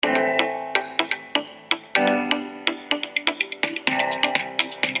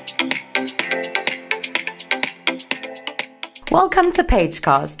Welcome to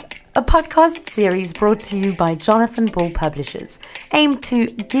Pagecast, a podcast series brought to you by Jonathan Bull Publishers, aimed to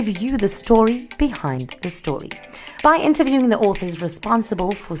give you the story behind the story. By interviewing the authors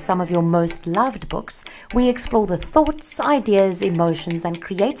responsible for some of your most loved books, we explore the thoughts, ideas, emotions, and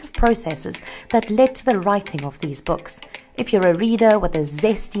creative processes that led to the writing of these books. If you're a reader with a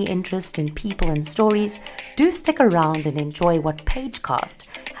zesty interest in people and stories, do stick around and enjoy what Pagecast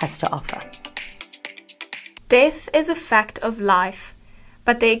has to offer. Death is a fact of life,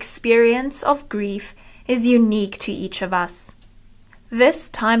 but the experience of grief is unique to each of us. This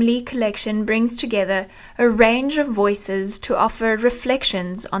timely collection brings together a range of voices to offer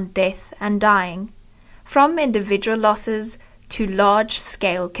reflections on death and dying, from individual losses to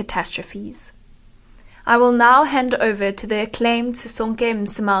large-scale catastrophes. I will now hand over to the acclaimed Sisonke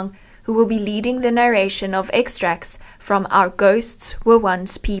Msimang, who will be leading the narration of extracts from Our Ghosts Were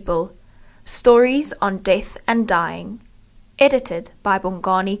Once People, Stories on Death and Dying, edited by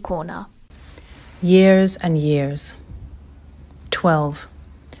Bongani Corner. Years and years. 12.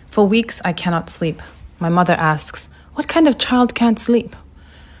 For weeks I cannot sleep. My mother asks, "What kind of child can't sleep?"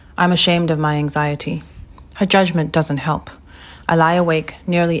 I'm ashamed of my anxiety. Her judgment doesn't help. I lie awake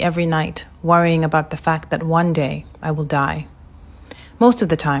nearly every night, worrying about the fact that one day I will die. Most of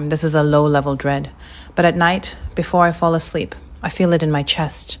the time, this is a low-level dread, but at night, before I fall asleep, I feel it in my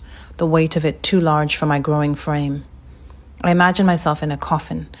chest, the weight of it too large for my growing frame. I imagine myself in a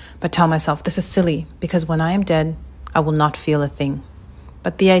coffin, but tell myself this is silly because when I am dead, I will not feel a thing.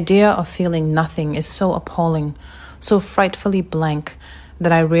 But the idea of feeling nothing is so appalling, so frightfully blank,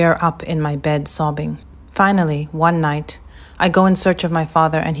 that I rear up in my bed sobbing. Finally, one night, I go in search of my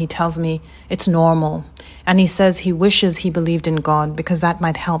father and he tells me it's normal, and he says he wishes he believed in God because that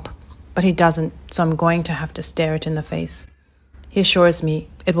might help, but he doesn't, so I'm going to have to stare it in the face. He assures me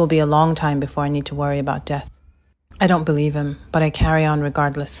it will be a long time before I need to worry about death. I don't believe him, but I carry on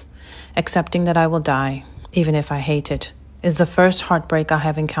regardless. Accepting that I will die, even if I hate it, is the first heartbreak I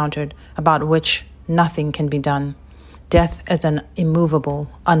have encountered about which nothing can be done. Death is an immovable,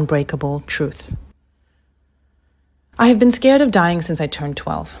 unbreakable truth. I have been scared of dying since I turned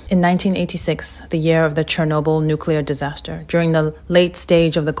 12. In 1986, the year of the Chernobyl nuclear disaster, during the late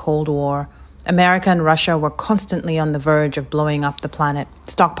stage of the Cold War, America and Russia were constantly on the verge of blowing up the planet,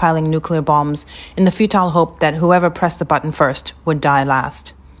 stockpiling nuclear bombs in the futile hope that whoever pressed the button first would die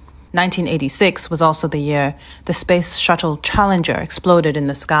last. 1986 was also the year the space shuttle Challenger exploded in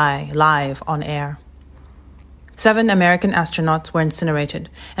the sky, live on air. 7 American astronauts were incinerated,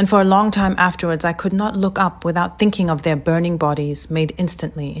 and for a long time afterwards I could not look up without thinking of their burning bodies made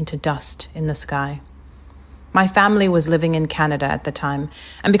instantly into dust in the sky. My family was living in Canada at the time,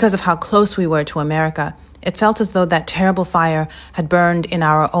 and because of how close we were to America, it felt as though that terrible fire had burned in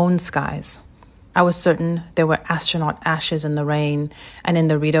our own skies. I was certain there were astronaut ashes in the rain and in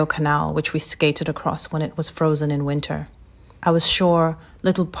the Rideau Canal, which we skated across when it was frozen in winter. I was sure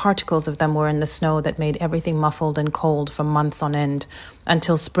little particles of them were in the snow that made everything muffled and cold for months on end,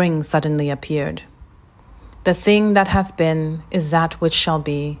 until spring suddenly appeared. The thing that hath been is that which shall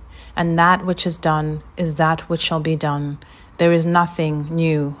be, and that which is done is that which shall be done. There is nothing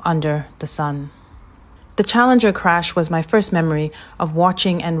new under the sun. The Challenger crash was my first memory of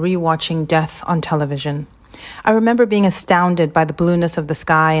watching and re-watching death on television. I remember being astounded by the blueness of the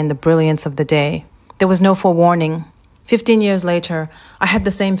sky and the brilliance of the day. There was no forewarning. 15 years later, I had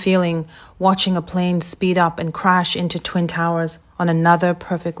the same feeling watching a plane speed up and crash into Twin Towers on another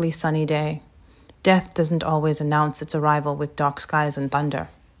perfectly sunny day. Death doesn't always announce its arrival with dark skies and thunder.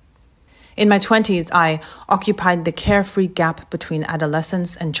 In my 20s, I occupied the carefree gap between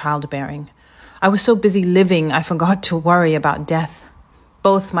adolescence and childbearing. I was so busy living, I forgot to worry about death.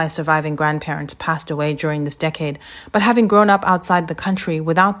 Both my surviving grandparents passed away during this decade, but having grown up outside the country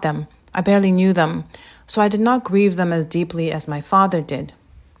without them, I barely knew them, so I did not grieve them as deeply as my father did.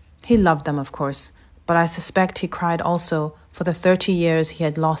 He loved them, of course, but I suspect he cried also for the 30 years he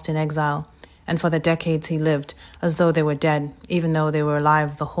had lost in exile, and for the decades he lived as though they were dead, even though they were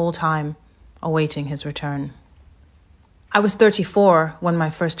alive the whole time, awaiting his return. I was 34 when my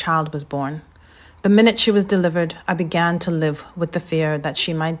first child was born. The minute she was delivered, I began to live with the fear that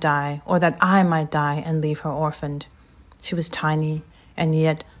she might die, or that I might die and leave her orphaned. She was tiny, and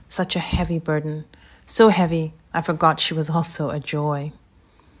yet such a heavy burden. So heavy, I forgot she was also a joy.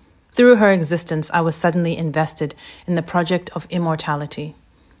 Through her existence, I was suddenly invested in the project of immortality.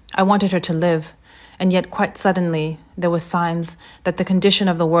 I wanted her to live, and yet quite suddenly there were signs that the condition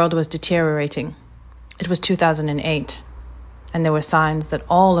of the world was deteriorating. It was 2008, and there were signs that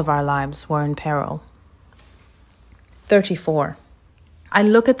all of our lives were in peril. 34. I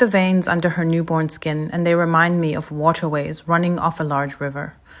look at the veins under her newborn skin, and they remind me of waterways running off a large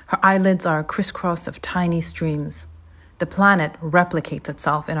river. Her eyelids are a crisscross of tiny streams. The planet replicates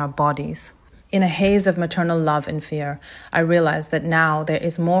itself in our bodies. In a haze of maternal love and fear, I realize that now there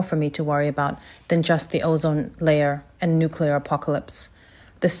is more for me to worry about than just the ozone layer and nuclear apocalypse.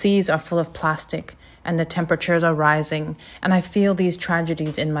 The seas are full of plastic, and the temperatures are rising, and I feel these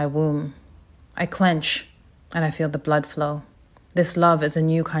tragedies in my womb. I clench, and I feel the blood flow. This love is a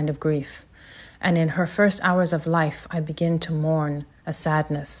new kind of grief, and in her first hours of life, I begin to mourn a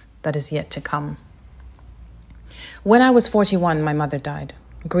sadness that is yet to come. When I was 41, my mother died.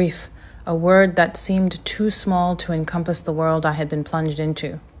 Grief, a word that seemed too small to encompass the world I had been plunged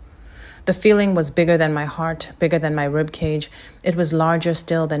into. The feeling was bigger than my heart, bigger than my rib cage. It was larger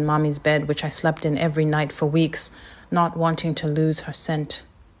still than Mommy's bed, which I slept in every night for weeks, not wanting to lose her scent.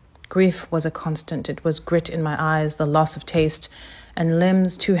 Grief was a constant. It was grit in my eyes, the loss of taste, and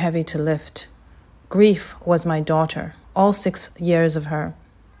limbs too heavy to lift. Grief was my daughter, all 6 years of her,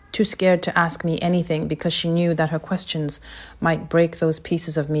 too scared to ask me anything because she knew that her questions might break those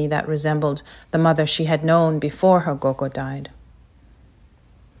pieces of me that resembled the mother she had known before her gogo died.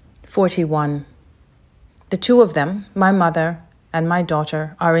 41. The two of them, my mother and my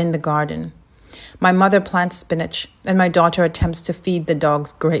daughter, are in the garden. My mother plants spinach, and my daughter attempts to feed the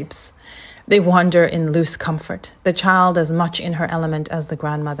dogs grapes. They wander in loose comfort, the child as much in her element as the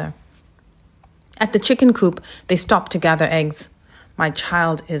grandmother. At the chicken coop, they stop to gather eggs. My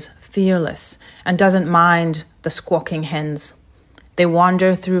child is fearless and doesn't mind the squawking hens. They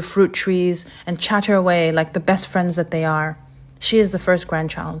wander through fruit trees and chatter away like the best friends that they are. She is the first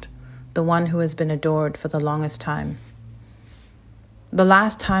grandchild, the one who has been adored for the longest time. The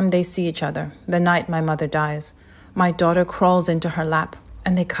last time they see each other, the night my mother dies, my daughter crawls into her lap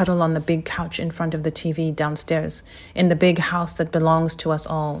and they cuddle on the big couch in front of the TV downstairs in the big house that belongs to us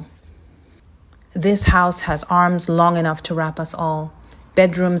all. This house has arms long enough to wrap us all,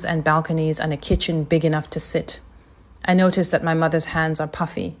 bedrooms and balconies and a kitchen big enough to sit. I notice that my mother's hands are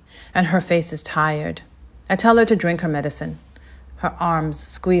puffy and her face is tired. I tell her to drink her medicine. Her arms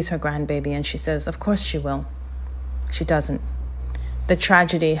squeeze her grandbaby and she says, "Of course she will." She doesn't. The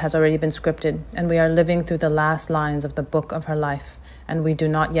tragedy has already been scripted, and we are living through the last lines of the book of her life, and we do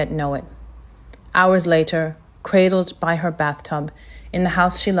not yet know it. Hours later, cradled by her bathtub, in the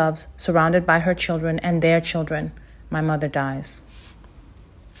house she loves, surrounded by her children and their children, my mother dies.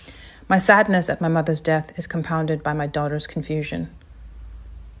 My sadness at my mother's death is compounded by my daughter's confusion.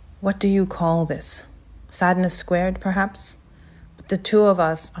 What do you call this? Sadness squared, perhaps? But the two of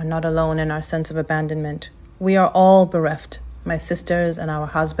us are not alone in our sense of abandonment. We are all bereft. My sisters and our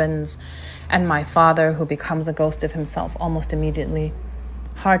husbands, and my father, who becomes a ghost of himself almost immediately.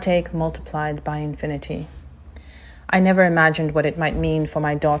 Heartache multiplied by infinity. I never imagined what it might mean for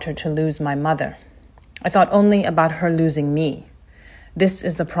my daughter to lose my mother. I thought only about her losing me. This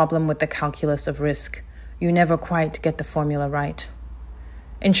is the problem with the calculus of risk. You never quite get the formula right.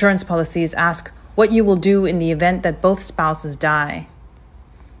 Insurance policies ask what you will do in the event that both spouses die.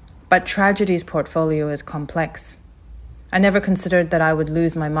 But tragedy's portfolio is complex. I never considered that I would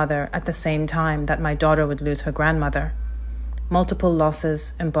lose my mother at the same time that my daughter would lose her grandmother. Multiple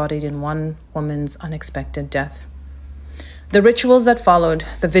losses embodied in one woman's unexpected death. The rituals that followed,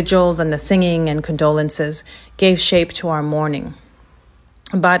 the vigils and the singing and condolences, gave shape to our mourning.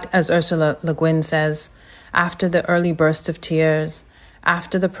 But, as Ursula Le Guin says, after the early burst of tears,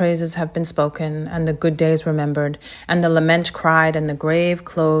 after the praises have been spoken and the good days remembered, and the lament cried and the grave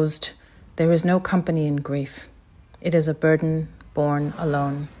closed, there is no company in grief. It is a burden borne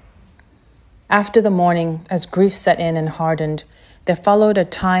alone. After the mourning, as grief set in and hardened, there followed a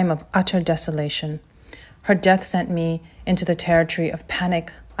time of utter desolation. Her death sent me into the territory of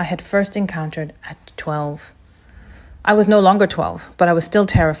panic I had first encountered at 12. I was no longer 12, but I was still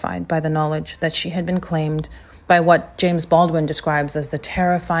terrified by the knowledge that she had been claimed by what James Baldwin describes as the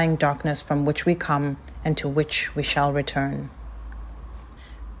terrifying darkness from which we come and to which we shall return.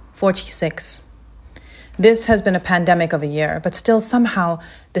 46. This has been a pandemic of a year, but still somehow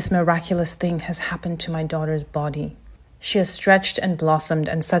this miraculous thing has happened to my daughter's body. She has stretched and blossomed,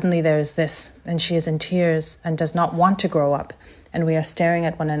 and suddenly there is this, and she is in tears and does not want to grow up, and we are staring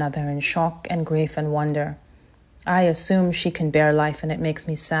at one another in shock and grief and wonder. I assume she can bear life, and it makes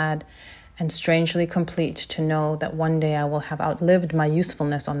me sad and strangely complete to know that one day I will have outlived my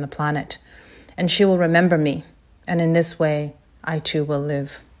usefulness on the planet, and she will remember me, and in this way, I too will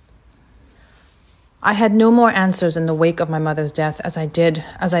live. I had no more answers in the wake of my mother's death as I did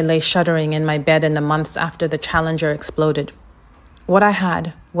as I lay shuddering in my bed in the months after the Challenger exploded. What I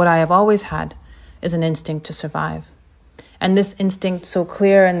have always had, is an instinct to survive. And this instinct, so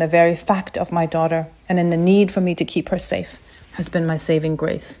clear in the very fact of my daughter and in the need for me to keep her safe, has been my saving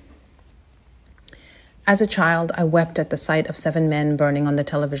grace. As a child, I wept at the sight of 7 men burning on the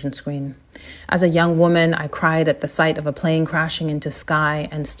television screen. As a young woman, I cried at the sight of a plane crashing into sky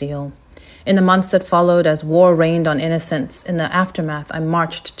and steel. In the months that followed, as war rained on innocents, in the aftermath, I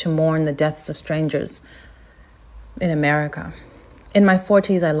marched to mourn the deaths of strangers in America. In my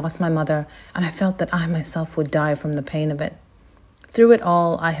 40s, I lost my mother, and I felt that I myself would die from the pain of it. Through it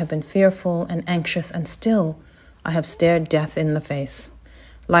all, I have been fearful and anxious, and still I have stared death in the face.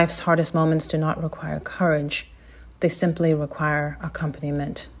 Life's hardest moments do not require courage. They simply require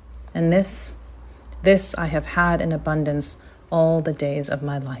accompaniment. And this I have had in abundance all the days of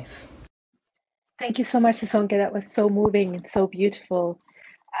my life. Thank you so much, Sisonke. That was so moving and so beautiful,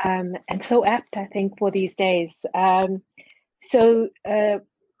 and so apt, I think, for these days. So the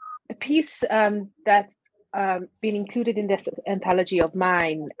piece that's been included in this anthology of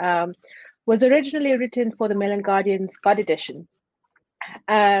mine was originally written for the Mail and Guardian's God edition.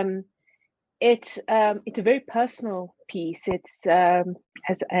 It's a very personal piece. It's as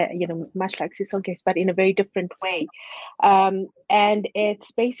much like Sisonke's, but in a very different way, and it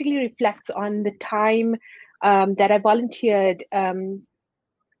basically reflects on the time that I volunteered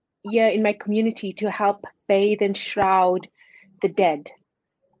here in my community to help bathe and shroud the dead.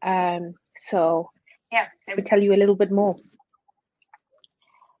 So let me tell you a little bit more.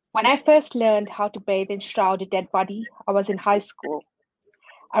 When I first learned how to bathe and shroud a dead body, I was in high school.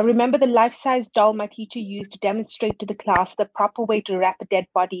 I remember the life-size doll my teacher used to demonstrate to the class the proper way to wrap a dead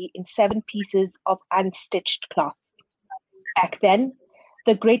body in 7 pieces of unstitched cloth. Back then,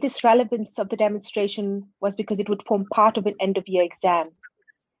 the greatest relevance of the demonstration was because it would form part of an end-of-year exam.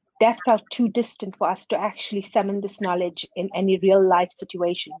 Death felt too distant for us to actually summon this knowledge in any real-life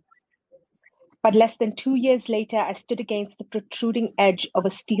situation. But less than 2 years later, I stood against the protruding edge of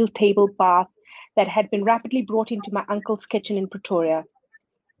a steel table bath that had been rapidly brought into my uncle's kitchen in Pretoria.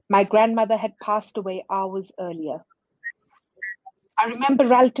 My grandmother had passed away hours earlier. I remember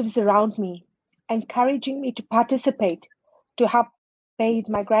relatives around me encouraging me to participate, to help bathe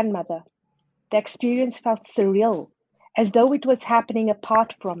my grandmother. The experience felt surreal, as though it was happening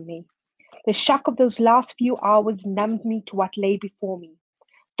apart from me. The shock of those last few hours numbed me to what lay before me,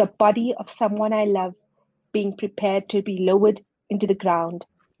 the body of someone I love being prepared to be lowered into the ground,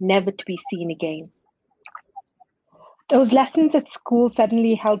 never to be seen again. Those lessons at school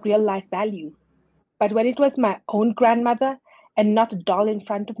suddenly held real life value. But when it was my own grandmother and not a doll in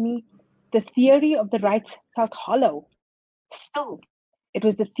front of me, the theory of the rites felt hollow. Still, it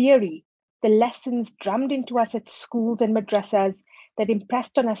was the theory, the lessons drummed into us at schools and madrasas that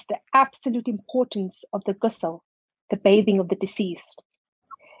impressed on us the absolute importance of the ghusl, the bathing of the deceased.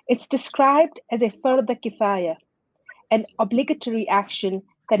 It's described as a farda kifaya, an obligatory action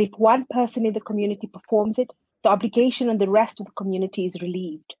that if one person in the community performs it, the obligation on the rest of the community is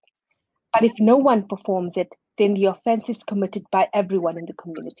relieved. But if no one performs it, then the offense is committed by everyone in the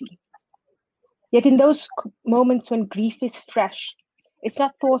community. Yet in those moments when grief is fresh, it's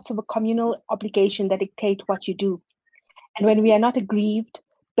not thoughts of a communal obligation that dictate what you do. And when we are not aggrieved,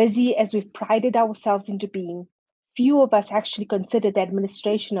 busy as we've prided ourselves into being, few of us actually consider the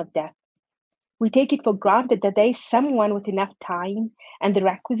administration of death. We take it for granted that there is someone with enough time and the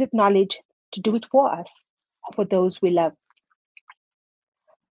requisite knowledge to do it for us, or for those we love.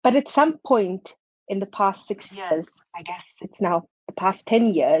 But at some point in the past 6 years, I guess it's now the past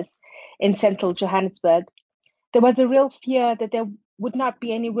 10 years, in central Johannesburg, there was a real fear that there would not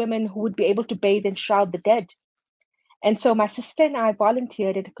be any women who would be able to bathe and shroud the dead. And so my sister and I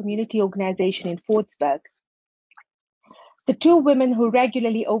volunteered at a community organization in Fordsburg. The 2 women who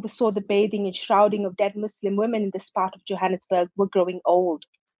regularly oversaw the bathing and shrouding of dead Muslim women in this part of Johannesburg were growing old.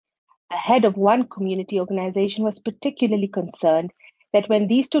 The head of one community organization was particularly concerned that when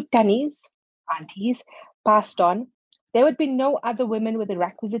these 2 tannies, aunties, passed on, there would be no other women with the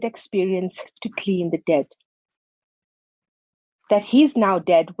requisite experience to clean the dead. That he's now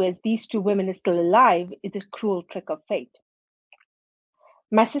dead, whereas these 2 women are still alive, is a cruel trick of fate.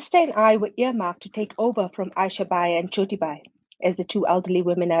 My sister and I were earmarked to take over from Aisha Bai and Choti Bai, as the 2 elderly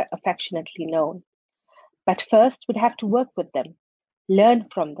women are affectionately known. But first, we'd have to work with them, learn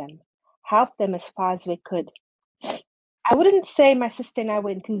from them, help them as far as we could. I wouldn't say my sister and I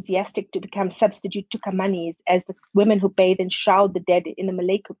were enthusiastic to become substitute tukamanis, as the women who bathe and shroud the dead in the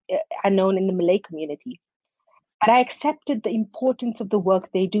Malay are known in the Malay community. But I accepted the importance of the work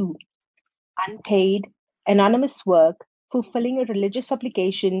they do. Unpaid, anonymous work, fulfilling a religious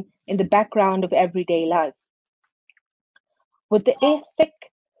obligation in the background of everyday life. With the air thick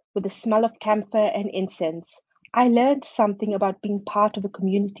with the smell of camphor and incense, I learned something about being part of a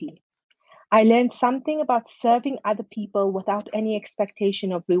community. I learned something about serving other people without any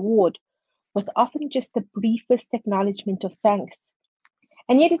expectation of reward, with often just the briefest acknowledgement of thanks.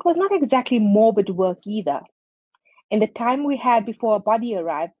 And yet it was not exactly morbid work either. In the time we had before a body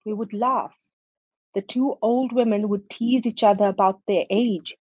arrived, we would laugh. The two old women would tease each other about their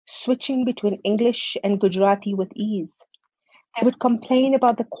age, switching between English and Gujarati with ease. They would complain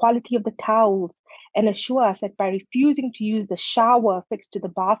about the quality of the towels and assure us that by refusing to use the shower affixed to the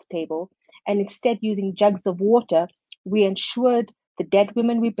bath table and instead using jugs of water, we ensured the dead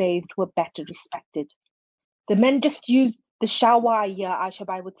women we bathed were better respected. The men just use the shower here,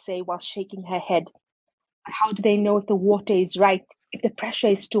 Aishabai would say while shaking her head. But how do they know if the water is right, if the pressure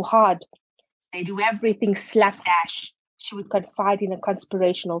is too hard? They do everything slapdash, she would confide in a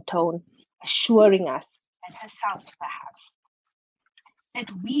conspirational tone, assuring us, and herself perhaps,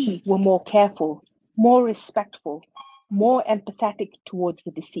 that we were more careful, more respectful, more empathetic towards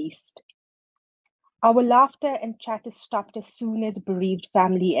the deceased. Our laughter and chatter stopped as soon as bereaved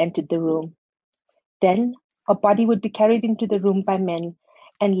family entered the room. Then a body would be carried into the room by men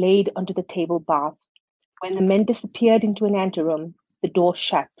and laid onto the table bath. When the men disappeared into an anteroom, the door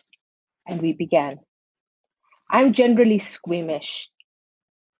shut, and we began. I'm generally squeamish,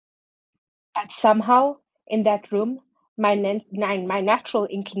 but somehow in that room, my natural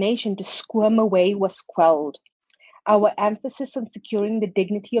inclination to squirm away was quelled. Our emphasis on securing the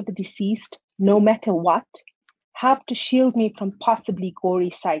dignity of the deceased, no matter what, helped to shield me from possibly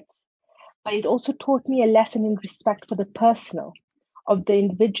gory sights, but it also taught me a lesson in respect for the personal, of the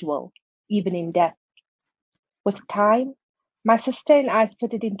individual, even in death. With time, my sister and I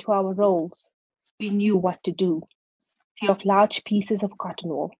fitted into our roles. We knew what to do. Peel off large pieces of cotton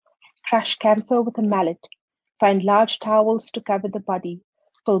wool, crush camphor with a mallet, find large towels to cover the body,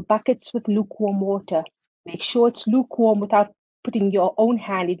 fill buckets with lukewarm water, make sure it's lukewarm without putting your own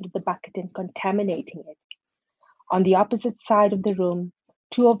hand into the bucket and contaminating it. On the opposite side of the room,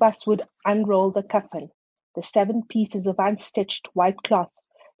 two of us would unroll the coffin, the 7 pieces of unstitched white cloth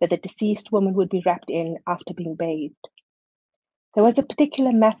that the deceased woman would be wrapped in after being bathed. There was a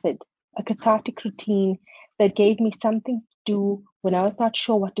particular method, a cathartic routine that gave me something to do when I was not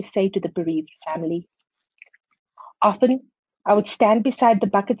sure what to say to the bereaved family. Often, I would stand beside the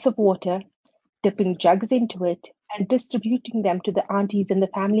buckets of water, dipping jugs into it and distributing them to the aunties and the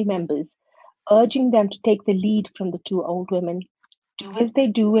family members, urging them to take the lead from the two old women. Do as they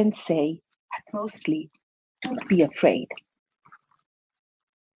do and say, but mostly, don't be afraid.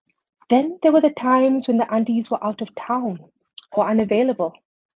 Then there were the times when the aunties were out of town or unavailable.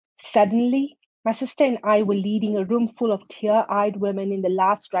 Suddenly, my sister and I were leading a room full of tear-eyed women in the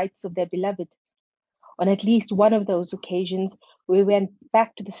last rites of their beloved. On at least one of those occasions, we went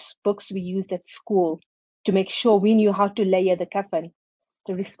back to the books we used at school to make sure we knew how to layer the coffin.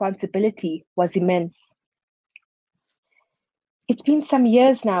 The responsibility was immense. It's been some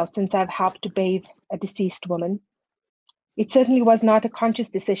years now since I've helped to bathe a deceased woman. It certainly was not a conscious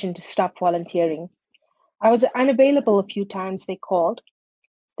decision to stop volunteering. I was unavailable a few times they called.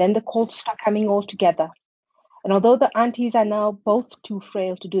 Then the calls stopped coming altogether. And although the aunties are now both too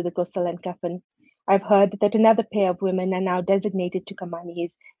frail to do the ghusl and coffin, I've heard that another pair of women are now designated to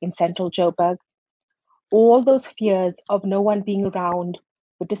Kamanis in central Joburg. All those fears of no one being around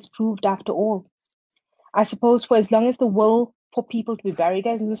were disproved after all. I suppose for as long as the will for people to be buried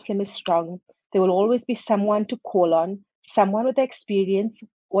as Muslim is strong, there will always be someone to call on, someone with the experience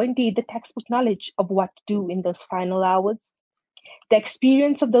or indeed the textbook knowledge of what to do in those final hours. The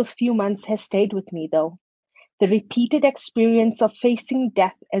experience of those few months has stayed with me, though. The repeated experience of facing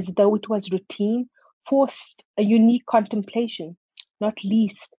death as though it was routine forced a unique contemplation, not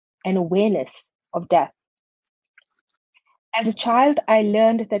least an awareness of death. As a child, I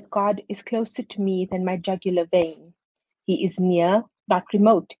learned that God is closer to me than my jugular vein. He is near, not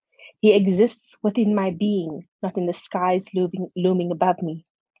remote. He exists within my being, not in the skies looming above me.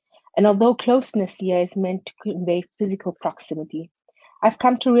 And although closeness here is meant to convey physical proximity, I've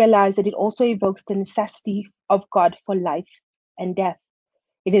come to realize that it also evokes the necessity of God for life and death.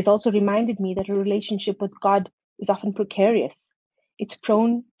 It has also reminded me that a relationship with God is often precarious. It's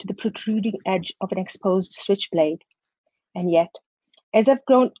prone to the protruding edge of an exposed switchblade. And yet, as I've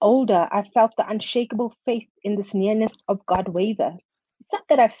grown older, I've felt the unshakable faith in this nearness of God waver. It's not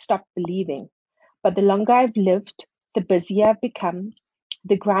that I've stopped believing, but the longer I've lived, the busier I've become.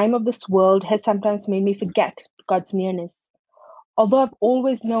 The grime of this world has sometimes made me forget God's nearness. Although I've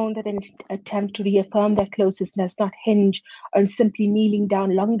always known that an attempt to reaffirm that closeness does not hinge on simply kneeling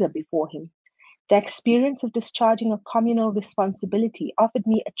down longer before Him, the experience of discharging a communal responsibility offered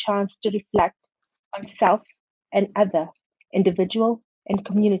me a chance to reflect on self and other, individual and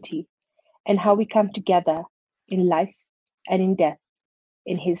community, and how we come together in life and in death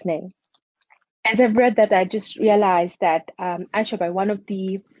in His name. As I've read that, I just realized that Aisha, one of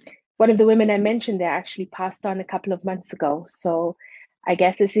the women I mentioned there, actually passed on a couple of months ago. So I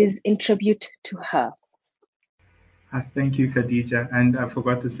guess this is in tribute to her. Thank you, Khadija. And I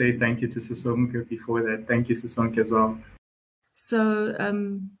forgot to say thank you to Sisonke before that. Thank you, Sisonke, as well. So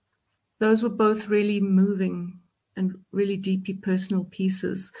those were both really moving and really deeply personal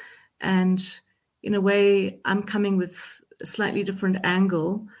pieces. And in a way, I'm coming with a slightly different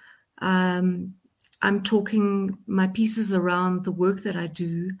angle. I'm talking my pieces around the work that I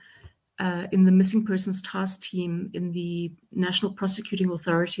do in the Missing Persons Task Team in the National Prosecuting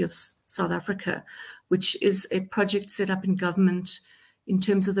Authority of South Africa, which is a project set up in government in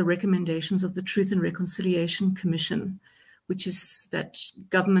terms of the recommendations of the Truth and Reconciliation Commission, which is that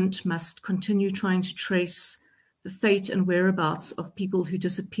government must continue trying to trace the fate and whereabouts of people who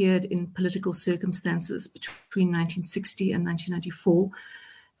disappeared in political circumstances between 1960 and 1994,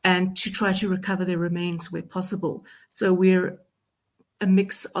 and to try to recover their remains where possible. So we're a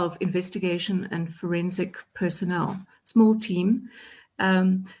mix of investigation and forensic personnel, small team.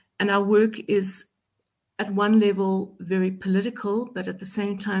 And our work is at one level very political, but at the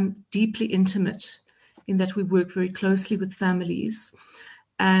same time deeply intimate, in that we work very closely with families.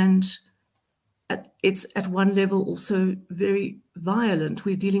 And it's at one level also very violent.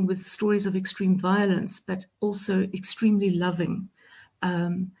 We're dealing with stories of extreme violence, but also extremely loving.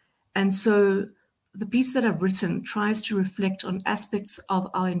 And so the piece that I've written tries to reflect on aspects of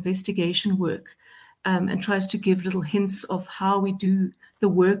our investigation work, and tries to give little hints of how we do the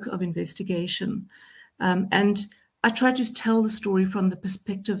work of investigation. And I try to tell the story from the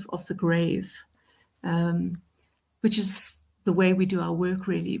perspective of the grave, which is the way we do our work,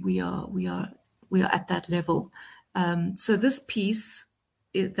 really. We are at that level. So this piece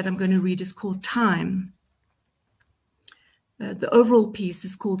that I'm going to read is called Time. The overall piece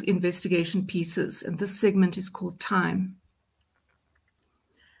is called Investigation Pieces, and this segment is called Time.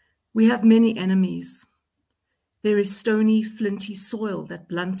 We have many enemies. There is stony, flinty soil that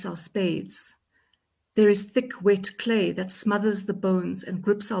blunts our spades. There is thick, wet clay that smothers the bones and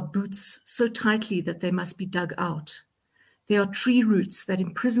grips our boots so tightly that they must be dug out. There are tree roots that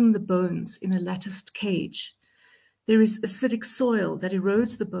imprison the bones in a latticed cage. There is acidic soil that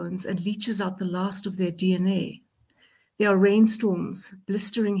erodes the bones and leaches out the last of their DNA. There are rainstorms,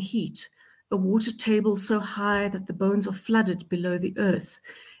 blistering heat, a water table so high that the bones are flooded below the earth,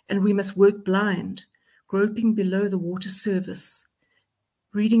 and we must work blind, groping below the water surface,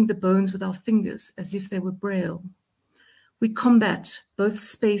 reading the bones with our fingers as if they were braille. We combat both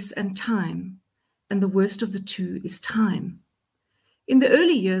space and time, and the worst of the two is time. In the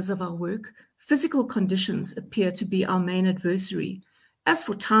early years of our work, physical conditions appear to be our main adversary. As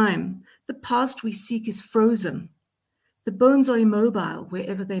for time, the past we seek is frozen. The bones are immobile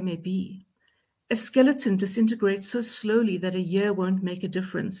wherever they may be. A skeleton disintegrates so slowly that a year won't make a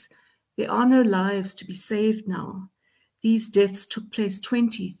difference. There are no lives to be saved now. These deaths took place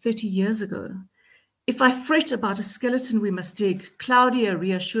 20, 30 years ago. If I fret about a skeleton we must dig, Claudia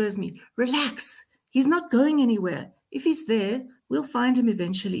reassures me, relax, he's not going anywhere. If he's there, we'll find him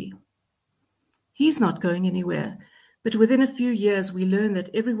eventually. He's not going anywhere, but within a few years we learn that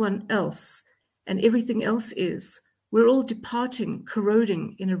everyone else and everything else is. We're all departing,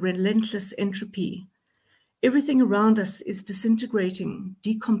 corroding in a relentless entropy. Everything around us is disintegrating,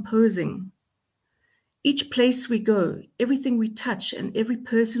 decomposing. Each place we go, everything we touch, and every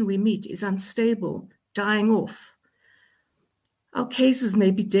person we meet is unstable, dying off. Our cases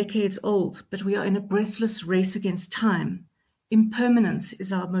may be decades old, but we are in a breathless race against time. Impermanence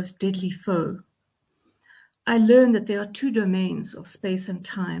is our most deadly foe. I learn that there are two domains of space and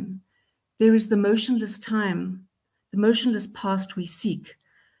time. There is the motionless time, the motionless past we seek,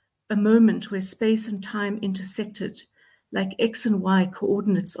 a moment where space and time intersected, like X and Y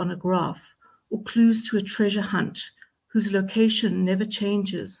coordinates on a graph, or clues to a treasure hunt whose location never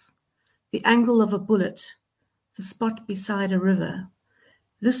changes. The angle of a bullet, the spot beside a river.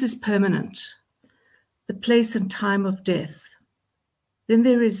 This is permanent, the place and time of death. Then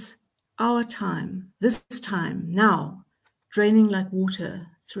there is our time, this time, now, draining like water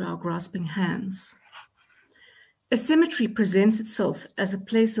through our grasping hands. A cemetery presents itself as a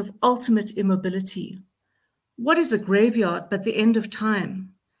place of ultimate immobility. What is a graveyard but the end of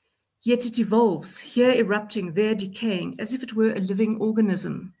time? Yet it evolves, here erupting, there decaying, as if it were a living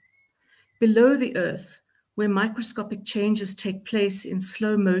organism. Below the earth, where microscopic changes take place in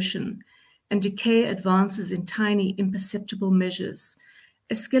slow motion and decay advances in tiny, imperceptible measures,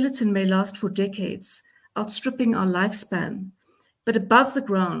 a skeleton may last for decades, outstripping our lifespan. But above the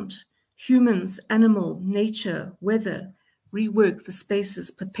ground, humans, animal, nature, weather rework the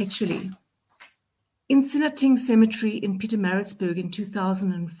spaces perpetually. In Sinnerting Cemetery in Pietermaritzburg in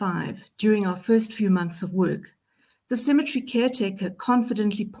 2005, during our first few months of work, the cemetery caretaker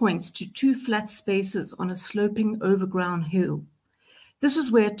confidently points to 2 flat spaces on a sloping overground hill. This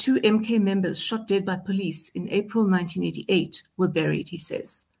is where 2 MK members shot dead by police in April 1988 were buried, he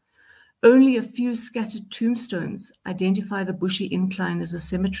says. Only a few scattered tombstones identify the bushy incline as a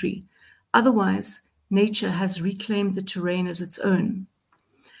cemetery. Otherwise, nature has reclaimed the terrain as its own.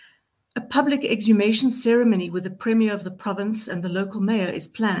 A public exhumation ceremony with the Premier of the province and the local mayor is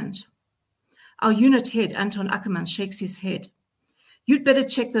planned. Our unit head, Anton Ackerman, shakes his head. You'd better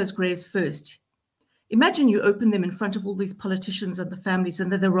check those graves first. Imagine you open them in front of all these politicians and the families and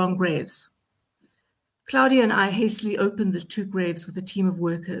they're the wrong graves. Claudia and I hastily opened the 2 graves with a team of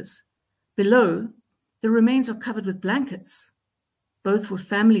workers. Below, the remains are covered with blankets. Both were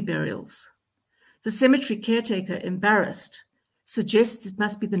family burials. The cemetery caretaker, embarrassed, suggests it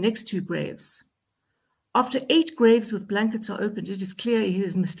must be the next 2 graves. After 8 graves with blankets are opened, it is clear he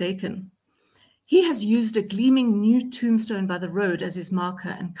is mistaken. He has used a gleaming new tombstone by the road as his marker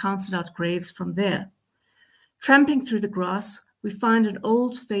and counted out graves from there. Tramping through the grass, we find an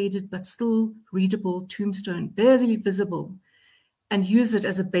old, faded, but still readable tombstone, barely visible, and use it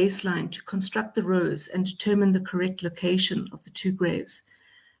as a baseline to construct the rows and determine the correct location of the 2 graves.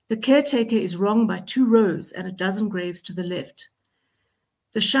 The caretaker is wrong by 2 rows and a dozen graves to the left.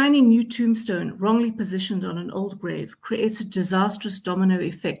 The shiny new tombstone, wrongly positioned on an old grave, creates a disastrous domino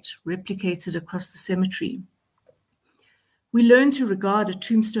effect replicated across the cemetery. We learn to regard a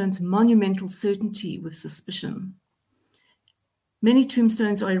tombstone's monumental certainty with suspicion. Many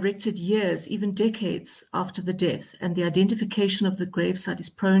tombstones are erected years, even decades after the death, and the identification of the gravesite is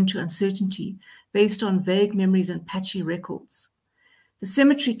prone to uncertainty based on vague memories and patchy records. The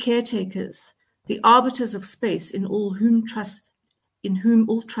cemetery caretakers, the arbiters of space in whom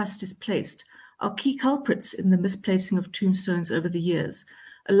all trust is placed, are key culprits in the misplacing of tombstones over the years,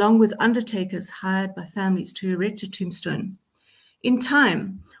 along with undertakers hired by families to erect a tombstone. In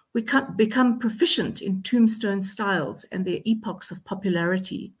time, we become proficient in tombstone styles and their epochs of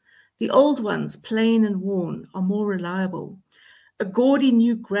popularity. The old ones, plain and worn, are more reliable. A gaudy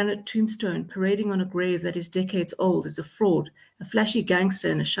new granite tombstone parading on a grave that is decades old is a fraud, a flashy gangster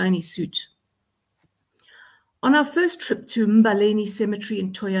in a shiny suit. On our first trip to Mbaleni Cemetery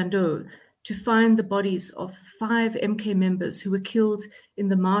in Thohoyandou to find the bodies of 5 MK members who were killed in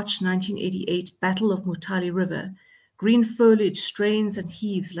the March 1988 Battle of Mutali River, green foliage strains and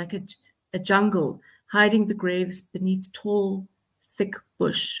heaves like a jungle, hiding the graves beneath tall, thick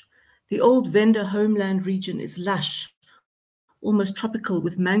bush. The old Venda homeland region is lush, almost tropical,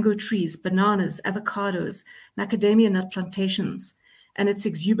 with mango trees, bananas, avocados, macadamia nut plantations, and its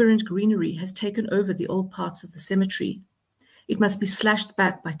exuberant greenery has taken over the old parts of the cemetery. It must be slashed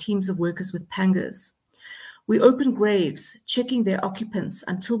back by teams of workers with pangas. We open graves, checking their occupants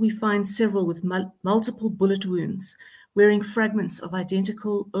until we find several with multiple bullet wounds, wearing fragments of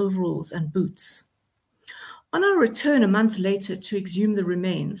identical overalls and boots. On our return a month later to exhume the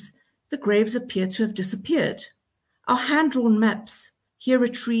remains, the graves appear to have disappeared. Our hand-drawn maps, here a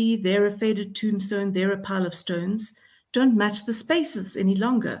tree, there a faded tombstone, there a pile of stones, don't match the spaces any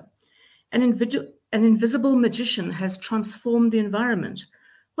longer. An invisible magician has transformed the environment.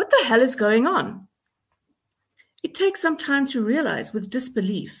 What the hell is going on? It takes some time to realize with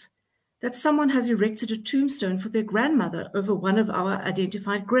disbelief that someone has erected a tombstone for their grandmother over one of our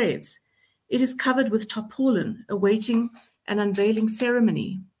identified graves. It is covered with tarpaulin, awaiting an unveiling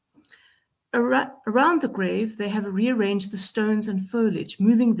ceremony. Around the grave, they have rearranged the stones and foliage,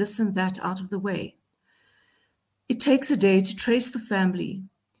 moving this and that out of the way. It takes a day to trace the family,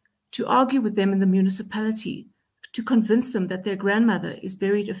 to argue with them in the municipality, to convince them that their grandmother is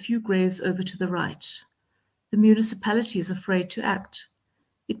buried a few graves over to the right. The municipality is afraid to act.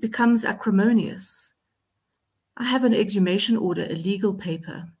 It becomes acrimonious. I have an exhumation order, a legal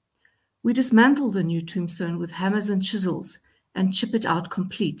paper. We dismantle the new tombstone with hammers and chisels and chip it out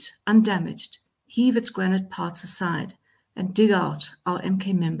complete, undamaged, heave its granite parts aside, and dig out our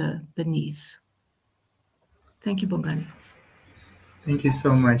MK member beneath. Thank you, Bongani. Thank you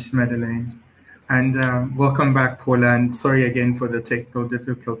so much, Madeleine. And welcome back, Paula, and sorry again for the technical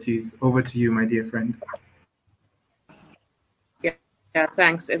difficulties. Over to you, my dear friend. Yeah,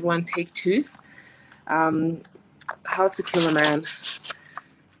 thanks, everyone. Take 2. How to kill a man.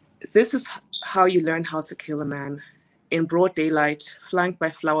 This is how you learn how to kill a man. in broad daylight, flanked by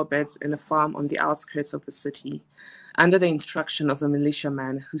flower beds in a farm on the outskirts of the city, under the instruction of a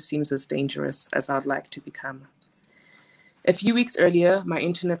militiaman who seems as dangerous as I'd like to become. A few weeks earlier, my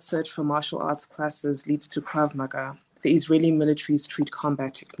internet search for martial arts classes leads to Krav Maga, the Israeli military's street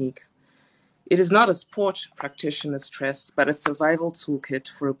combat technique. It is not a sport, practitioners stress, but a survival toolkit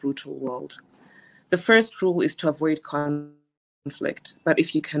for a brutal world. The first rule is to avoid conflict, but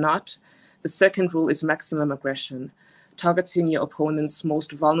if you cannot, the second rule is maximum aggression, targeting your opponent's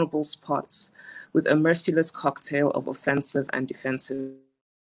most vulnerable spots with a merciless cocktail of offensive and defensive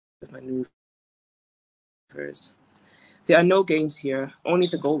maneuvers. There are no games here, only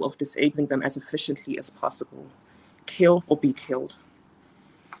the goal of disabling them as efficiently as possible. Kill or be killed.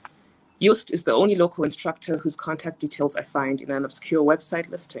 Just is the only local instructor whose contact details I find in an obscure website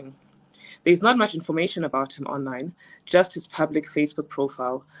listing. There's not much information about him online, just his public Facebook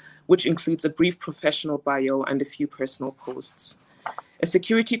profile, which includes a brief professional bio and a few personal posts. A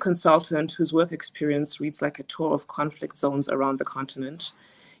security consultant whose work experience reads like a tour of conflict zones around the continent,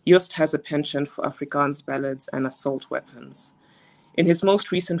 Just has a penchant for Afrikaans ballads and assault weapons. In his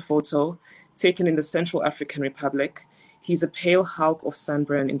most recent photo, taken in the Central African Republic, he's a pale hulk of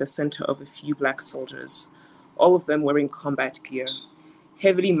sunburn in the center of a few black soldiers, all of them wearing combat gear,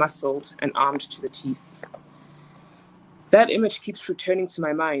 heavily muscled and armed to the teeth. That image keeps returning to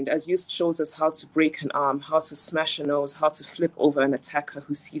my mind as Just shows us how to break an arm, how to smash a nose, how to flip over an attacker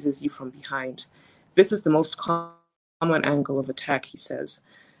who seizes you from behind. This is the most common angle of attack, he says.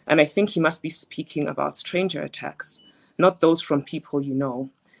 And I think he must be speaking about stranger attacks, not those from people you know,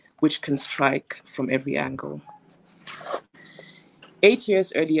 which can strike from every angle. 8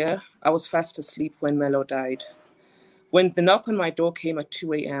 years earlier, I was fast asleep when Mello died. When the knock on my door came at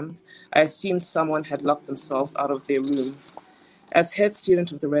 2 a.m., I assumed someone had locked themselves out of their room. As head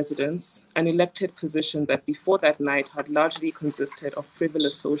student of the residence, an elected position that before that night had largely consisted of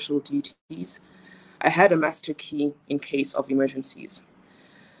frivolous social duties, I had a master key in case of emergencies.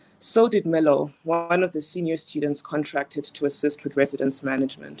 So did Mello, one of the senior students contracted to assist with residence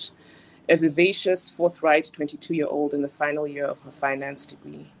management, a vivacious, forthright 22-year-old in the final year of her finance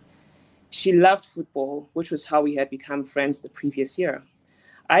degree. She loved football, which was how we had become friends the previous year.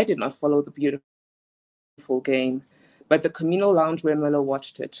 I did not follow the beautiful game, but the communal lounge where Mello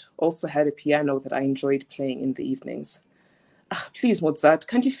watched it also had a piano that I enjoyed playing in the evenings. Please, Mozart,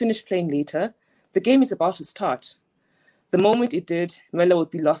 can't you finish playing later? The game is about to start. The moment it did, Mello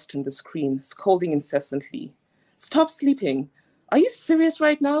would be lost in the screen, scolding incessantly. Stop sleeping. Are you serious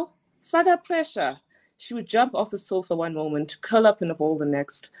right now? Father pressure. She would jump off the sofa one moment, curl up in a ball the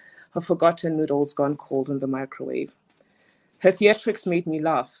next, her forgotten noodles gone cold in the microwave. Her theatrics made me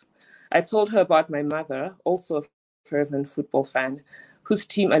laugh. I told her about my mother, also a fervent football fan, whose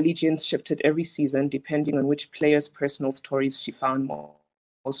team allegiance shifted every season depending on which player's personal stories she found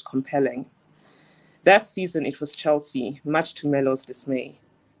most compelling. That season, it was Chelsea, much to Mello's dismay.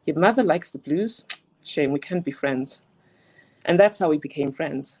 Your mother likes the Blues? Shame, we can't be friends. And that's how we became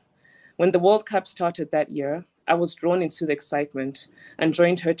friends. When the World Cup started that year, I was drawn into the excitement and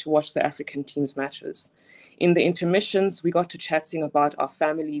joined her to watch the African team's matches. In the intermissions, we got to chatting about our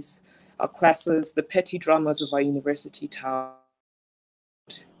families, our classes, the petty dramas of our university town.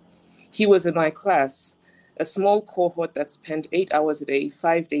 He was in my class, a small cohort that spent 8 hours a day,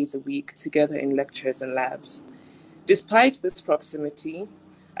 5 days a week, together in lectures and labs. Despite this proximity,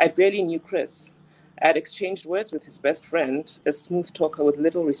 I barely knew Chris. I had exchanged words with his best friend, a smooth talker with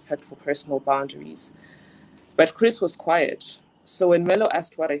little respect for personal boundaries. But Chris was quiet, so when Mello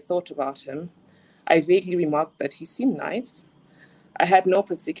asked what I thought about him, I vaguely remarked that he seemed nice. I had no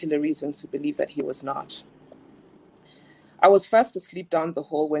particular reason to believe that he was not. I was fast asleep down the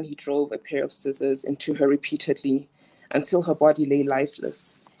hall when he drove a pair of scissors into her repeatedly until her body lay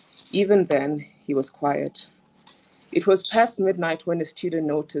lifeless. Even then, he was quiet. It was past midnight when a student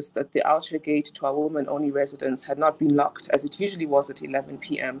noticed that the outer gate to our women-only residence had not been locked, as it usually was at 11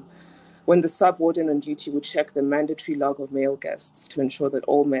 p.m., when the sub-warden on duty would check the mandatory log of male guests to ensure that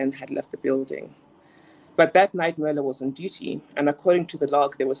all men had left the building. But that night, Mello was on duty, and according to the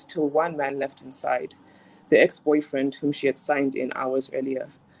log, there was still one man left inside, the ex-boyfriend whom she had signed in hours earlier.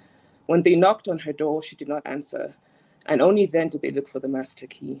 When they knocked on her door, she did not answer, and only then did they look for the master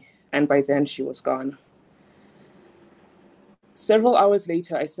key, and by then she was gone. Several hours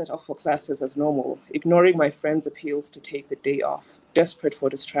later, I set off for classes as normal, ignoring my friends' appeals to take the day off, desperate for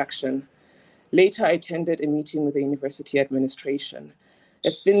distraction. Later, I attended a meeting with the university administration,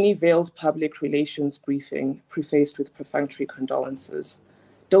 a thinly veiled public relations briefing prefaced with perfunctory condolences.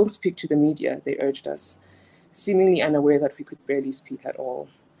 Don't speak to the media, they urged us, seemingly unaware that we could barely speak at all.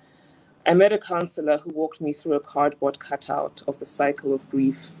 I met a counselor who walked me through a cardboard cutout of the cycle of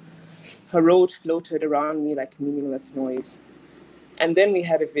grief. Her road floated around me like meaningless noise. And then we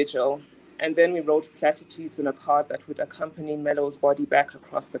had a vigil. And then we wrote platitudes on a card that would accompany Mellow's body back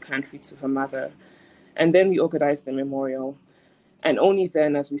across the country to her mother. And then we organized the memorial. And only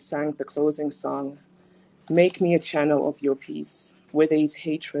then, as we sang the closing song, "Make me a channel of your peace. Where there is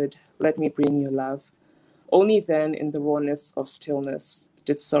hatred, let me bring your love." Only then, in the rawness of stillness,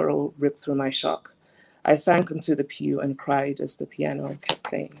 did sorrow rip through my shock. I sank into the pew and cried as the piano kept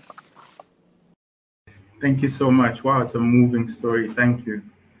playing. Thank you so much. Wow, it's a moving story. Thank you.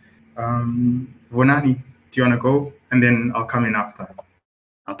 Vonani, do you want to go? And then I'll come in after.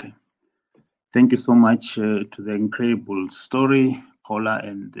 Okay. Thank you so much to the incredible story, Paula,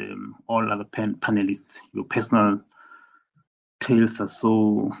 and all other panelists. Your personal tales are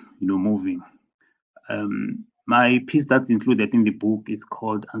so, moving. My piece that's included in the book is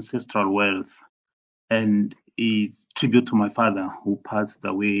called Ancestral Wealth, and is tribute to my father, who passed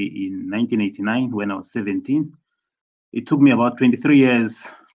away in 1989 when I was 17. It took me about 23 years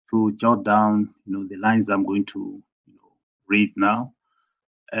to jot down, the lines I'm going to read now,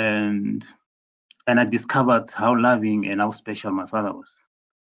 and I discovered how loving and how special my father was.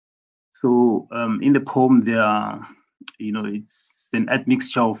 So in the poem, there are, it's an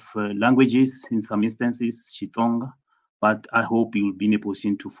admixture of languages in some instances, Xitsonga, but I hope you will be in a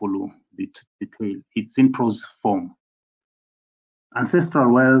position to follow the tale. It's in prose form.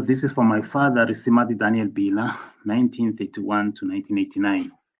 Ancestral Wealth, this is from my father, Risimati Daniel Bila, 1931 to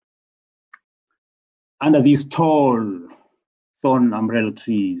 1989. Under these tall thorn umbrella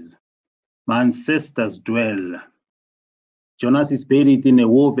trees, my ancestors dwell. Jonas is buried in a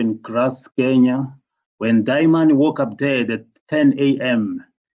woven grass Kenya. When Diamond woke up dead at 10 a.m.,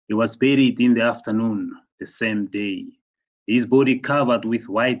 he was buried in the afternoon the same day. His body covered with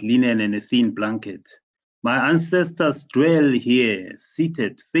white linen and a thin blanket. My ancestors dwell here,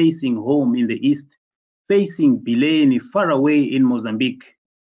 seated, facing home in the east, facing Bileni, far away in Mozambique.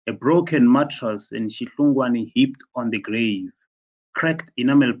 A broken mattress and Shihlungwani heaped on the grave. Cracked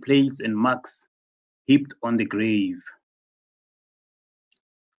enamel plates and marks heaped on the grave.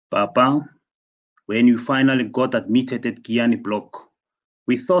 Papa, when you finally got admitted at Giani Block,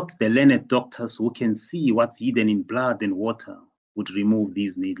 we thought the learned doctors who can see what's hidden in blood and water would remove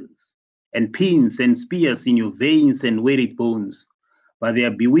these needles and pins and spears in your veins and wearied bones. But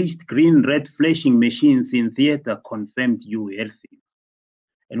their bewitched green-red flashing machines in theater confirmed you healthy.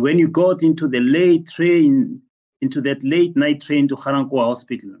 And when you got into the that late night train to Garankuwa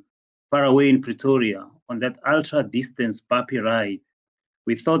Hospital, far away in Pretoria, on that ultra-distance bumpy ride,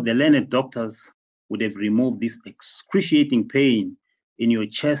 we thought the learned doctors would have removed this excruciating pain in your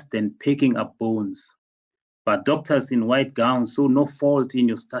chest and picking up bones. But doctors in white gowns saw no fault in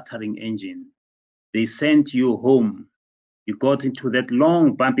your stuttering engine. They sent you home. You got into that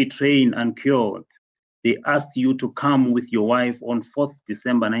long, bumpy train uncured. They asked you to come with your wife on 4th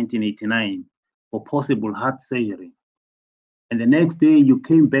December 1989 for possible heart surgery. And the next day you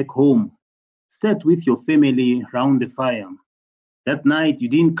came back home, sat with your family round the fire. That night you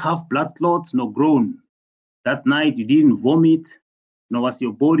didn't cough blood clots nor groan. That night you didn't vomit, nor was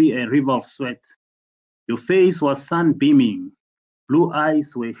your body a river of sweat. Your face was sunbeaming, blue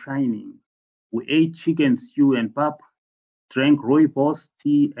eyes were shining. We ate chicken stew and pap, drank rooibos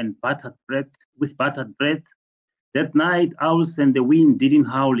tea and buttered bread. That night owls and the wind didn't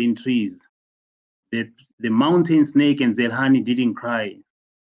howl in trees. The mountain snake and Zelhani didn't cry.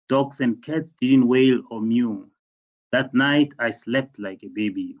 Dogs and cats didn't wail or mew. That night I slept like a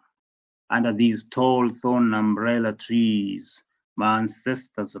baby. Under these tall thorn umbrella trees, my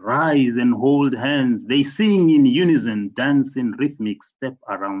ancestors rise and hold hands. They sing in unison, dance in rhythmic step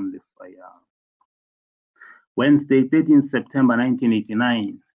around the fire. Wednesday, 13th September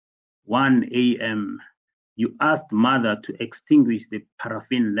 1989, 1 a.m. You asked mother to extinguish the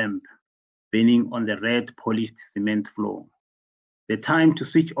paraffin lamp burning on the red polished cement floor. The time to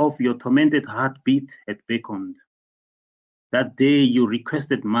switch off your tormented heartbeat had beckoned. That day you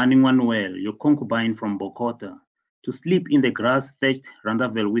requested Manuel, your concubine from Bokota, to sleep in the grass-thatched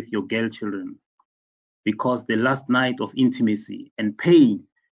rendezvous with your girl children, because the last night of intimacy and pain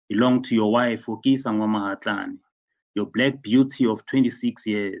belonged to your wife, Fokisa Ngwamahatlani, your black beauty of 26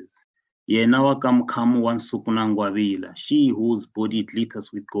 years. Yena wakamkhamu wansukunangwabila, she whose body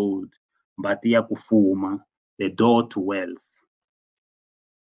glitters with gold, Mbatia Kufuma, the door to wealth.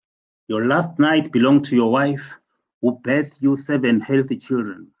 Your last night belonged to your wife, who birthed you 7 healthy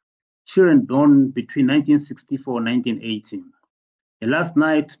children born between 1964 and 1918. The last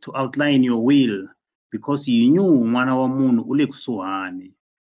night to outline your will, because you knew mwana wa munhu ule kusuhani.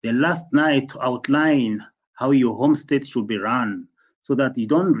 The last night to outline how your homestead should be run so that you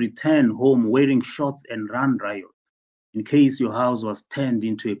don't return home wearing shorts and run riot in case your house was turned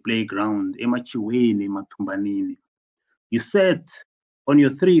into a playground. Emachiweni, Matumbanini. You sat on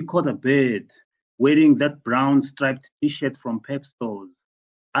your 3/4 bed wearing that brown striped t-shirt from Pep Stores,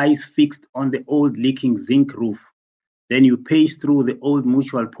 eyes fixed on the old leaking zinc roof. Then you paged through the old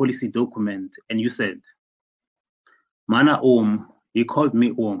mutual policy document and you said, Mana Om, he called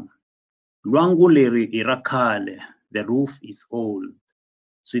me Om. Lwanguleri irakale, the roof is old.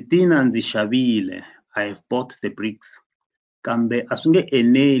 Switina nzi shavile, I have bought the bricks. Kambe asunge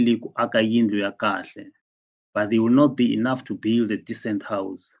eneli ku aka yindlu ya kahle, but they will not be enough to build a decent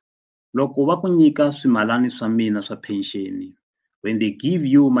house. Loko va ku nyika swimalani swa mina swa pensioni, when they give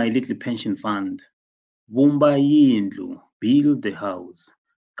you my little pension fund, vumba yindlu, build the house.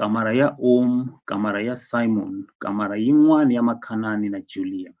 Kamara ya Om, kamara ya Simon, kamara yin'wana ya Makhanani na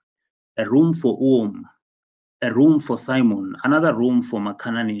Julia. A room for Om, a room for Simon, another room for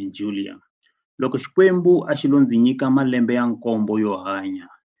Makhanani and Julia. Loko Xikwembu a xi lo ndzi nyika malembe ya nkombo yo hanya,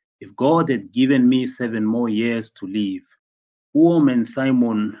 if God had given me 7 more years to live, Om and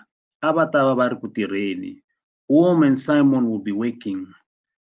Simon a va ta va va ri ku tirheni. Om and Simon would be working.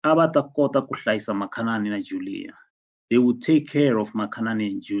 A va ta kota ku hlayisa Makhanani na Julia. They would take care of Makhanani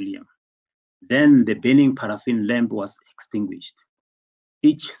and Julia. Then the burning paraffin lamp was extinguished,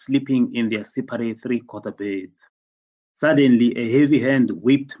 each sleeping in their separate 3/4 beds. Suddenly, a heavy hand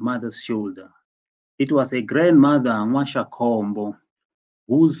whipped mother's shoulder. It was a grandmother, Nwasha Kombo,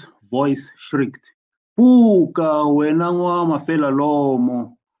 whose voice shrieked, Puka, wena n'wa mafela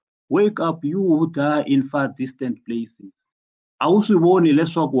lomo. Wake up, you who die in far distant places. A wu swi voni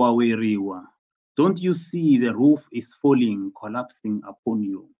leswaku wa weriwa. Don't you see the roof is falling, collapsing upon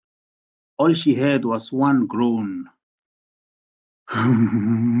you? All she heard was one groan.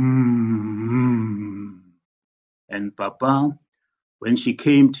 And Papa, when she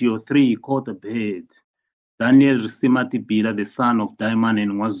came to your 3/4 bed, Daniel Risimatibila, the son of Diamond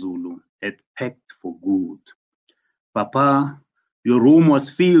and Wazulu, had packed for good. Papa, your room was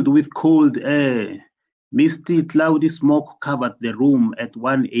filled with cold air. Misty, cloudy smoke covered the room at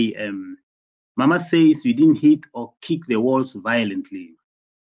 1 a.m. Mama says you didn't hit or kick the walls violently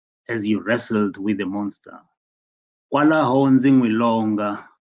as you wrestled with the monster. Kwalaho ndzi n'wi longa,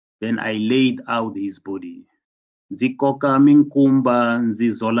 then I laid out his body. Ndzi koka minkumba,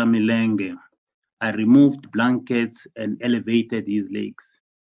 ndzi zola milenge. I removed blankets and elevated his legs.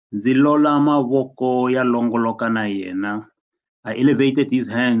 Ndzi lola mavoko ya longoloka na yena. I elevated his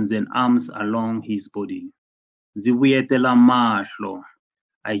hands and arms along his body. Ndzi vuyetela mahlo.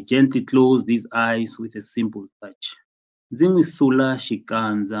 I gently closed his eyes with a simple touch. Ndzi n'wi sula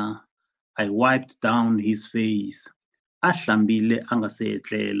xikandza. I wiped down his face. A hlambile a nga se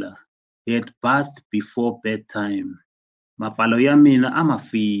etlela. He had bathed before bedtime. Mapfalo ya mina a ma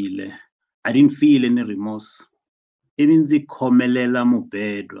file. I didn't feel any remorse. Ivi ndzi khomelela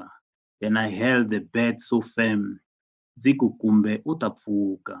mubedwa. Then I held the bed so firm. Ndzi ku kumbe u ta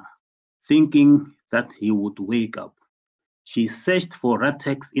pfuka, thinking that he would wake up. She searched for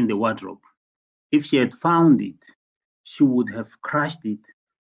Ratex in the wardrobe. If she had found it, she would have crushed it,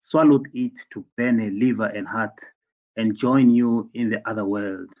 swallowed it to burn a liver and heart, and join you in the other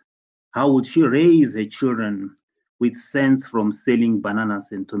world. How would she raise her children with cents from selling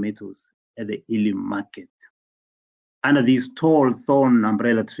bananas and tomatoes at the Elim market? Under these tall thorn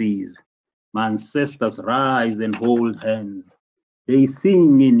umbrella trees, my ancestors rise and hold hands. They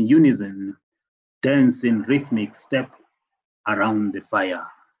sing in unison, dance in rhythmic step around the fire.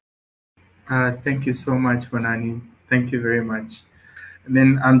 Thank you so much, Bonani. Thank you very much. And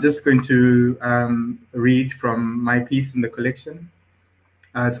then I'm just going to read from my piece in the collection.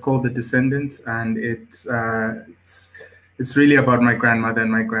 It's called The Descendants, and it's really about my grandmother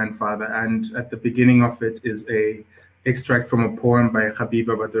and my grandfather. And at the beginning of it is a extract from a poem by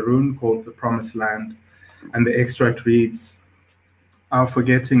Habiba Badaroun called The Promised Land. And the extract reads, "Our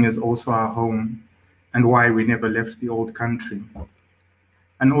forgetting is also our home, and why we never left the old country."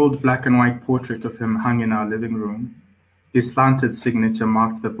 An old black and white portrait of him hung in our living room. His slanted signature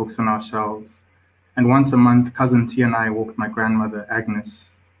marked the books on our shelves. And once a month, Cousin T and I walked my grandmother, Agnes,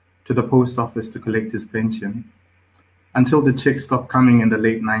 to the post office to collect his pension. Until the checks stopped coming in the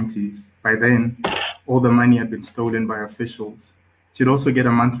late 90s. By then, all the money had been stolen by officials. She'd also get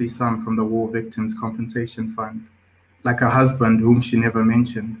a monthly sum from the War Victims Compensation Fund. Like her husband, whom she never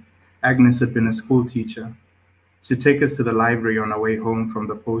mentioned, Agnes had been a school teacher. She'd take us to the library on our way home from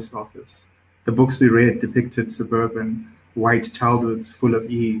the post office. The books we read depicted suburban, white childhoods full of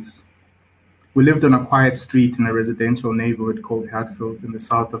ease. We lived on a quiet street in a residential neighborhood called Hatfield in the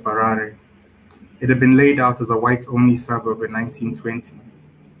south of Harare. It had been laid out as a whites-only suburb in 1920.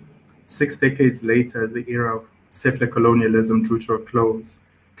 6 decades later, as the era of settler colonialism drew to a close,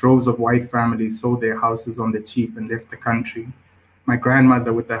 droves of white families sold their houses on the cheap and left the country. My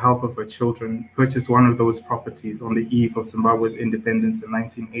grandmother, with the help of her children, purchased one of those properties on the eve of Zimbabwe's independence in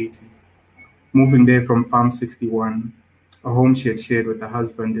 1980, moving there from Farm 61, a home she had shared with her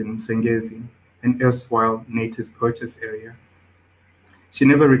husband in Msengezi, an erstwhile native purchase area. She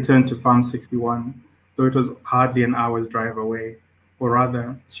never returned to Farm 61, though it was hardly an hour's drive away, or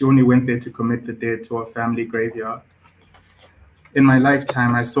rather, she only went there to commit the dead to her family graveyard. In my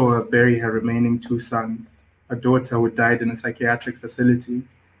lifetime, I saw her bury her remaining 2 sons, a daughter who died in a psychiatric facility,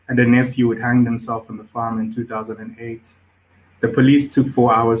 and a nephew who had hanged himself on the farm in 2008. The police took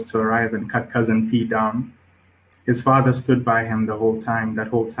 4 hours to arrive and cut Cousin P down. His father stood by him that whole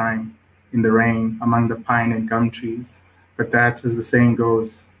time, in the rain, among the pine and gum trees. But that, as the saying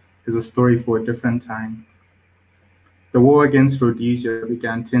goes, is a story for a different time. The war against Rhodesia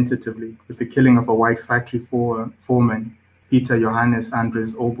began tentatively with the killing of a white factory foreman, Peter Johannes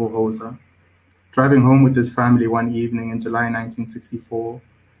Andres Oberholzer. Driving home with his family one evening in July 1964,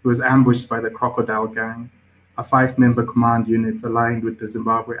 he was ambushed by the Crocodile Gang, a 5-member command unit aligned with the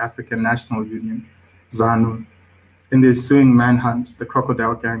Zimbabwe African National Union, ZANU. In the ensuing manhunt, the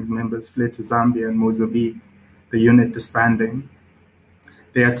Crocodile Gang's members fled to Zambia and Mozambique, the unit disbanding.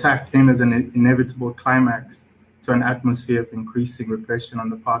 The attack came as an inevitable climax to an atmosphere of increasing repression on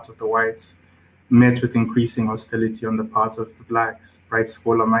the part of the whites, met with increasing hostility on the part of the blacks, writes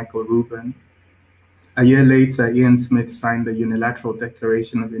scholar Michael Rubin. A year later, Ian Smith signed the Unilateral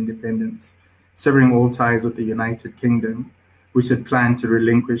Declaration of Independence, severing all ties with the United Kingdom, which had planned to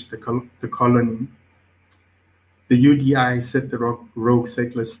relinquish the colony. The UDI set the rogue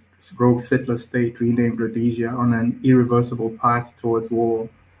settler state renamed Rhodesia on an irreversible path towards war.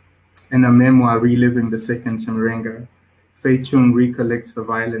 In a memoir reliving the Second Chimurenga, Fei Chung recollects the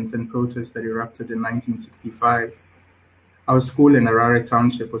violence and protests that erupted in 1965. Our school in Harare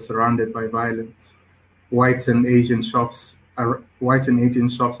Township was surrounded by violence. White and Asian shops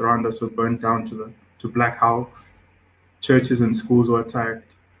around us were burned down to black hulks. Churches and schools were attacked.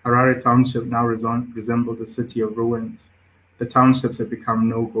 Harare Township now resembled a city of ruins. The townships had become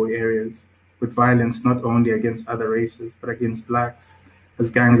no-go areas, with violence not only against other races, but against blacks, as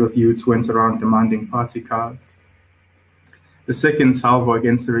gangs of youths went around demanding party cards. The second salvo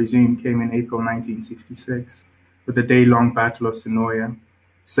against the regime came in April 1966, with the day-long Battle of Sinoia.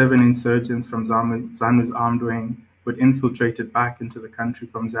 7 insurgents from ZANU's armed wing who had infiltrated back into the country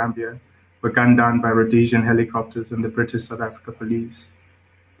from Zambia were gunned down by Rhodesian helicopters and the British South Africa police.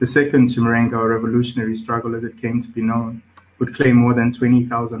 The second Chimurenga, or revolutionary struggle as it came to be known, would claim more than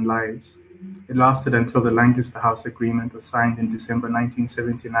 20,000 lives. It lasted until the Lancaster House Agreement was signed in December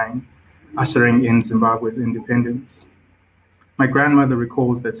 1979, ushering in Zimbabwe's independence. My grandmother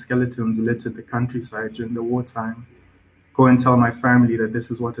recalls that skeletons littered the countryside during the wartime. Go and tell my family that this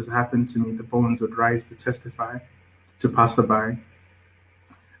is what has happened to me, the bones would rise to testify to passerby.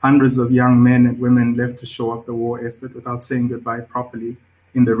 Hundreds of young men and women left to show up the war effort without saying goodbye properly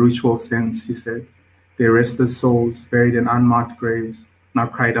in the ritual sense, she said. Their restless souls, buried in unmarked graves, now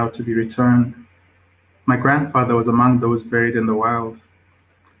cried out to be returned. My grandfather was among those buried in the wild,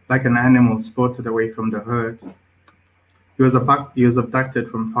 like an animal slaughtered away from the herd. He was abducted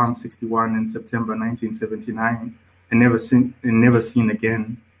from Farm 61 in September 1979 and never seen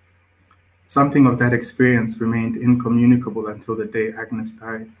again. Something of that experience remained incommunicable until the day Agnes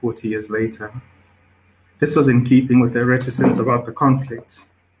died 40 years later. This was in keeping with their reticence about the conflict,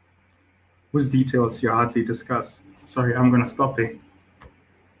 whose details you hardly discussed. Sorry, I'm going to stop there.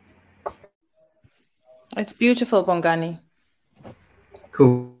 It's beautiful, Bongani.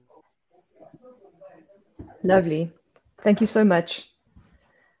 Cool. Lovely. Thank you so much.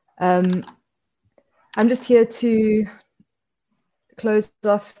 I'm just here to close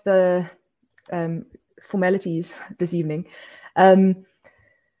off the formalities this evening.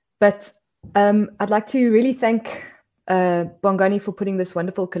 But I'd like to really thank Bongani for putting this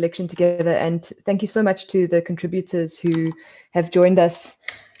wonderful collection together, and thank you so much to the contributors who have joined us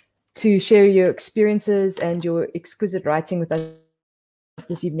to share your experiences and your exquisite writing with us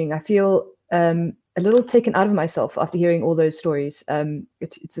this evening. I feel a little taken out of myself after hearing all those stories.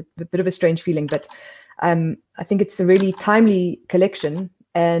 It's a bit of a strange feeling, but I think it's a really timely collection,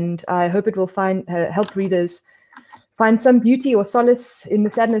 and I hope it will help readers find some beauty or solace in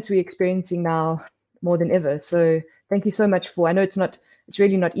the sadness we're experiencing now more than ever. So thank you so much I know it's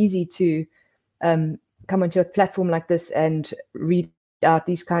really not easy to come onto a platform like this and read out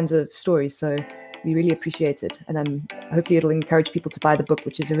these kinds of stories. So we really appreciate it. And hopefully it'll encourage people to buy the book,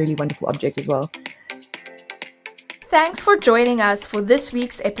 which is a really wonderful object as well. Thanks for joining us for this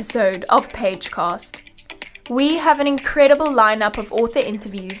week's episode of Pagecast. We have an incredible lineup of author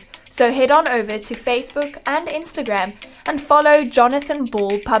interviews, so head on over to Facebook and Instagram and follow Jonathan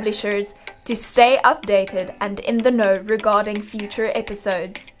Ball Publishers to stay updated and in the know regarding future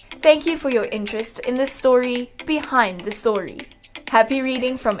episodes. Thank you for your interest in the story behind the story. Happy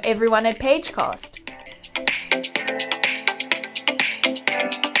reading from everyone at Pagecast.